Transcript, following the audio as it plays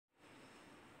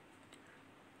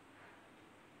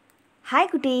Hi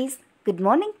goodies, good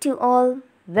morning to all.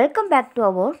 Welcome back to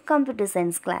our computer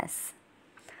science class.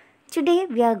 Today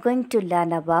we are going to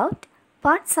learn about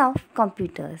parts of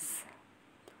computers.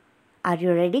 Are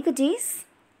you ready goodies?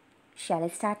 Shall I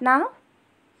start now?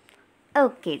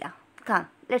 Okay, come,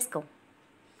 let's go.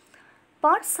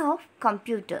 Parts of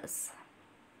computers.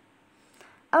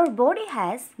 Our body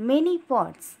has many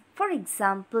parts. For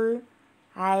example,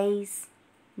 eyes,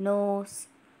 nose,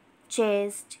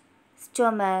 chest,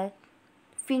 stomach,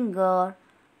 finger,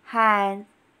 hand,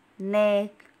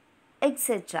 neck,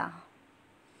 etc.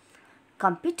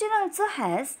 Computer also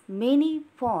has many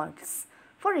parts.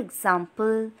 For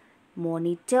example,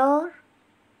 monitor,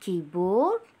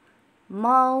 keyboard,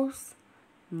 mouse,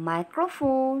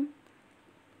 microphone,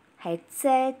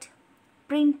 headset,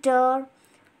 printer,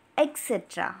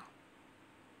 etc.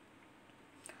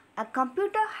 A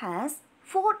computer has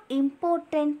 4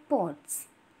 important parts: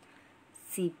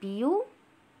 CPU,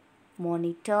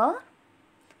 monitor,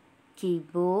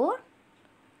 keyboard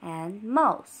and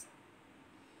mouse.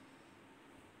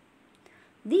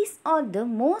 These are the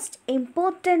most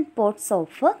important parts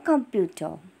of a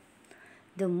computer.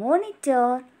 The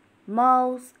monitor,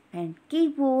 mouse and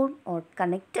keyboard are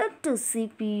connected to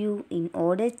CPU in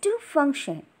order to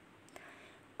function.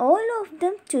 All of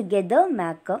them together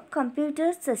make a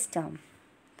computer system.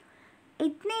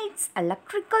 It needs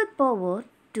electrical power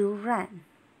to run.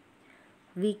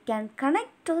 We can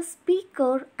connect a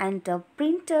speaker and a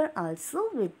printer also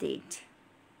with it.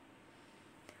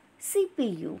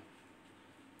 CPU.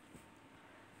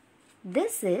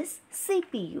 This is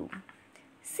CPU.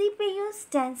 CPU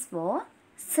stands for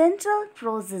Central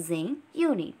Processing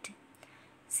Unit.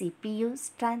 CPU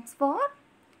stands for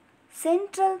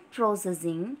Central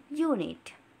Processing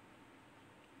Unit.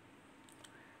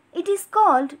 It is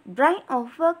called brain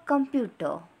of a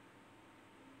computer.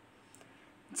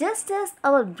 Just as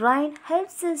our brain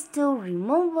helps us to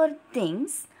remember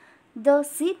things, the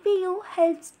CPU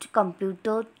helps the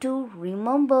computer to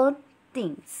remember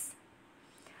things.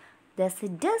 Thus,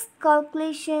 it does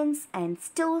calculations and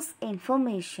stores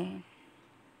information.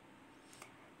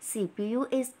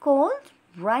 CPU is called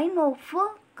brain of a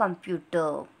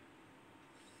computer.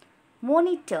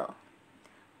 Monitor.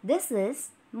 This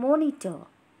is monitor.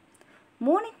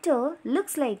 Monitor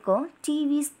looks like a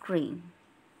TV screen.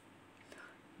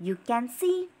 You can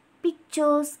see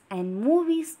pictures and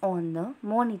movies on the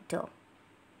monitor.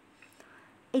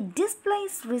 It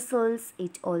displays results.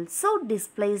 It also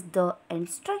displays the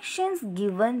instructions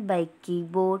given by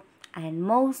keyboard and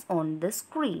mouse on the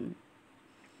screen.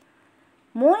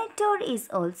 Monitor is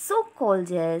also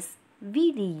called as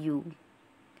VDU.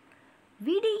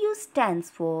 VDU stands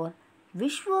for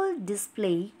Visual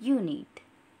Display Unit.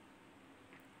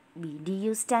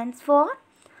 VDU stands for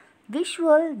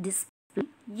Visual Display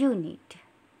Unit.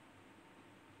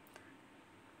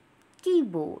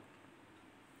 Keyboard.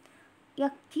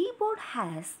 A keyboard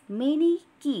has many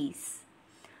keys.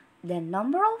 The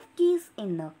number of keys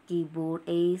in a keyboard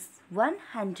is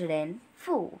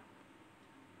 104.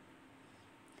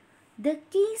 The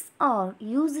keys are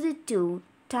used to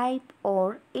type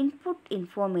or input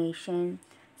information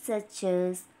such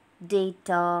as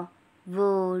data,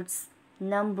 words,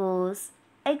 numbers,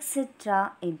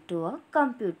 etc. into a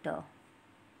computer.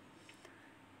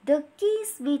 The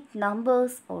keys with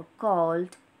numbers are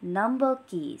called number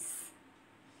keys.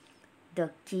 The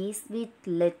keys with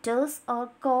letters are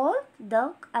called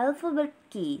the alphabet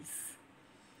keys.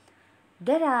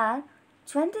 There are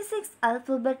 26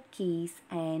 alphabet keys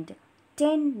and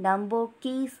 10 number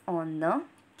keys on the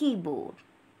keyboard.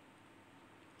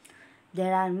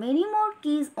 There are many more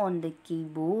keys on the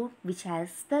keyboard which has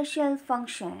special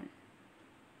function.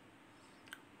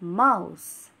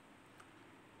 Mouse.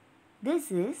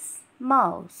 This is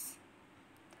mouse.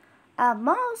 A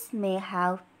mouse may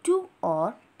have 2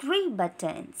 or 3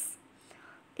 buttons.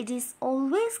 It is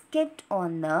always kept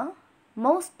on the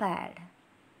mouse pad.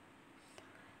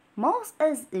 Mouse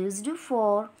is used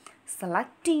for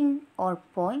selecting or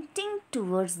pointing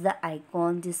towards the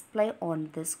icon displayed on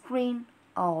the screen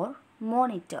or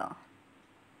monitor.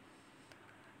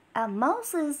 A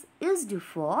mouse is used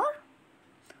for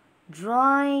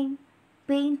drawing,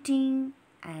 painting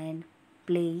and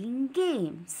playing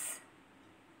games.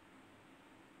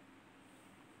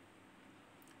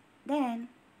 Then,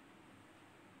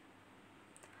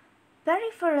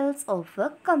 peripherals of a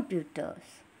computers.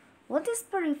 What is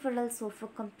peripherals of a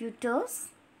computers?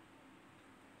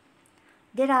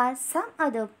 There are some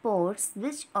other ports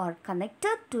which are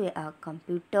connected to a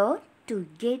computer to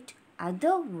get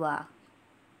other work.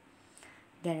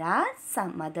 There are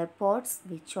some other ports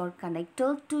which are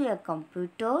connected to a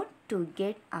computer to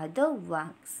get other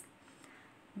works.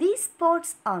 These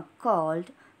parts are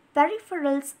called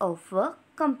peripherals of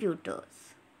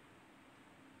computers.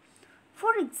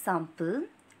 For example,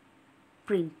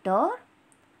 printer,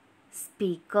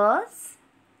 speakers,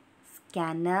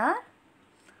 scanner,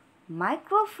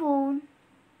 microphone,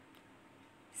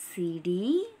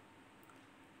 CD,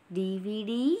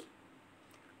 DVD,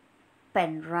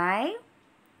 pen drive,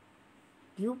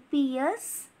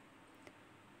 UPS,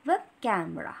 web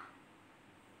camera.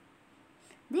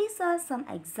 These are some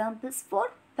examples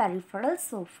for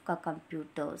peripherals of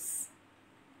computers.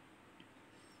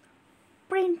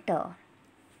 Printer.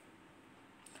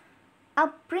 A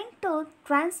printer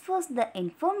transfers the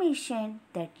information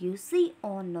that you see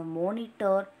on a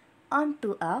monitor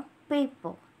onto a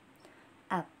paper.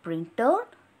 A printer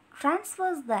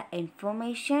transfers the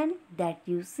information that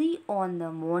you see on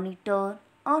the monitor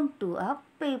onto a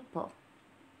paper.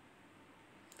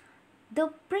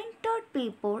 The printed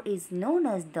paper is known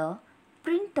as the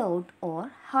printout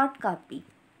or hard copy.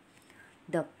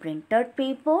 The printed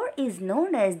paper is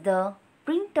known as the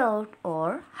printout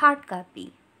or hard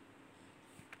copy.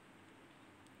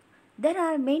 There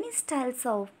are many styles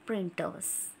of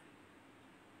printers.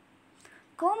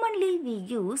 Commonly we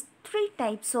use three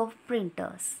types of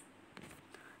printers: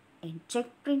 inkjet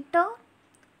printer,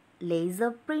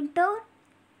 laser printer,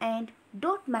 and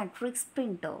dot matrix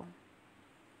printer.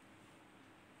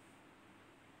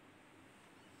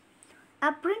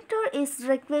 A printer is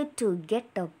required to get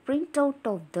a printout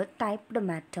of the typed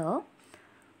matter,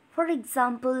 for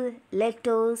example,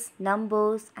 letters,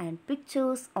 numbers, and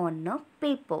pictures on a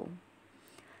paper.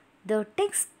 The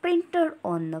text printed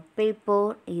on a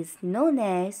paper is known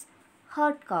as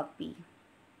hard copy.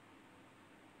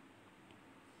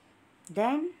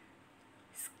 Then,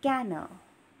 scanner.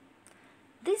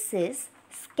 This is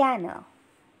scanner.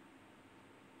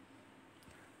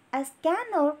 A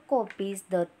scanner copies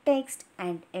the text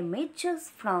and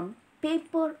images from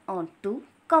paper onto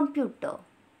computer.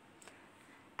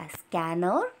 A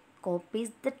scanner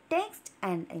copies the text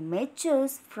and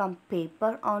images from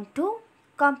paper onto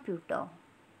computer.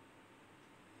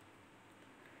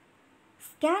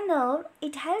 Scanner,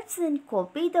 it helps in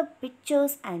copy the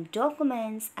pictures and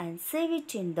documents and save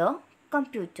it in the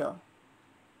computer.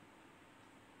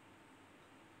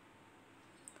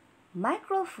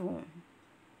 Microphone.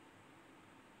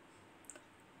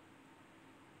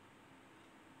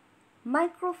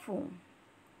 Microphone.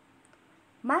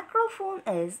 Microphone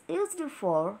is used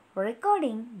for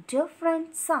recording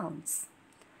different sounds.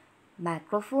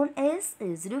 Microphone is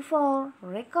used for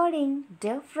recording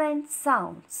different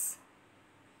sounds.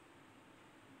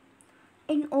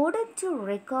 In order to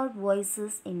record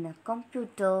voices in a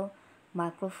computer,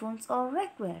 microphones are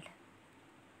required.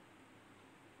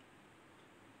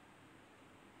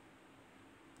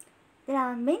 There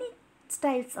are many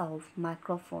styles of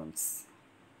microphones.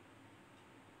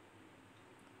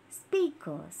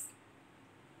 Speakers.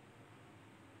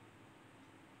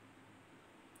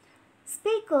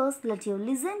 Speakers let you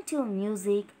listen to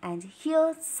music and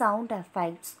hear sound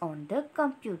effects on the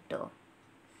computer.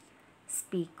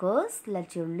 Speakers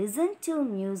let you listen to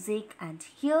music and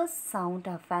hear sound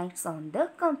effects on the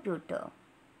computer.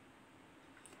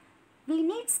 We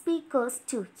need speakers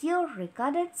to hear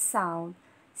recorded sound,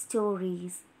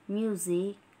 stories,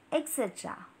 music,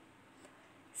 etc.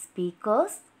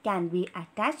 Speakers can be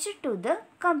attached to the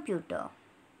computer.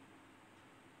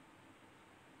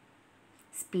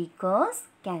 Speakers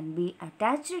can be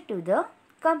attached to the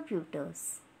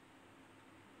computers.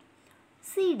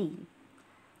 CD.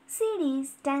 CD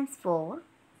stands for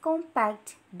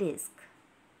compact disc.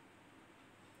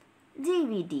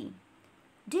 DVD.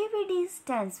 DVD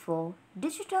stands for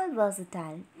digital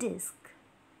versatile disc.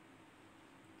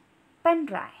 Pen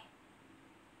drive.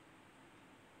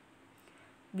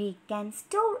 We can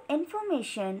store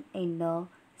information in a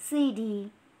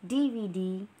CD,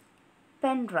 DVD,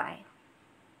 pen drive.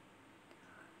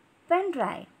 Pen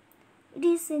drive. It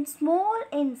is small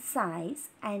in size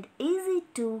and easy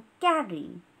to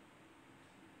carry.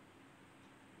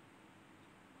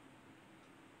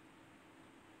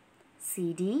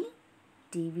 CD,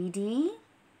 DVD,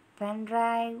 pen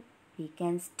drive, we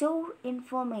can store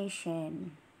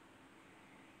information.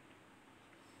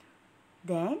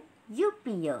 Then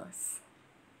UPS.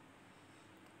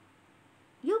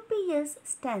 UPS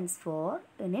stands for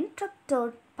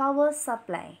uninterrupted power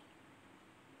supply.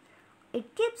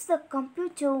 It keeps the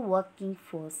computer working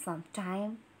for some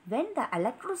time when the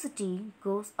electricity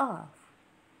goes off.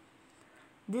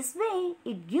 This way,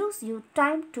 it gives you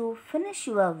time to finish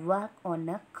your work on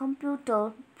a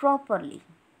computer properly.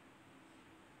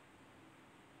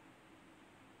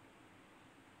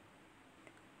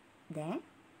 Then,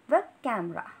 web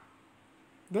camera.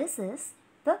 This is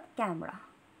the camera.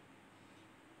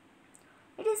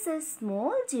 It is a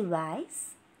small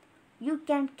device. You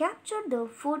can capture the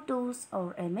photos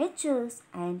or images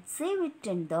and save it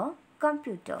in the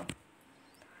computer.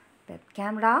 Web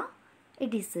camera.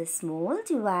 It is a small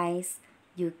device.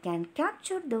 You can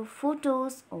capture the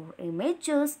photos or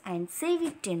images and save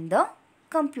it in the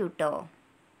computer.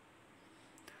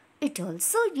 It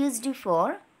also used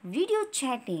for video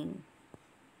chatting.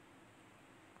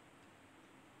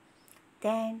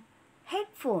 Then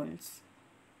headphones.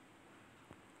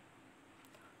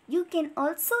 You can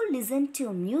also listen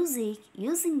to music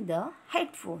using the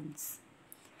headphones.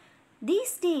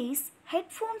 These days,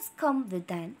 headphones come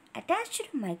with an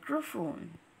attached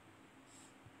microphone.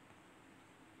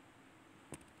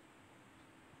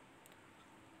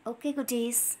 Okay,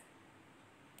 goodies.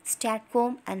 Stay at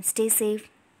home and stay safe.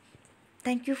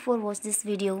 Thank you for watching this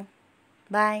video.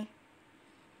 Bye.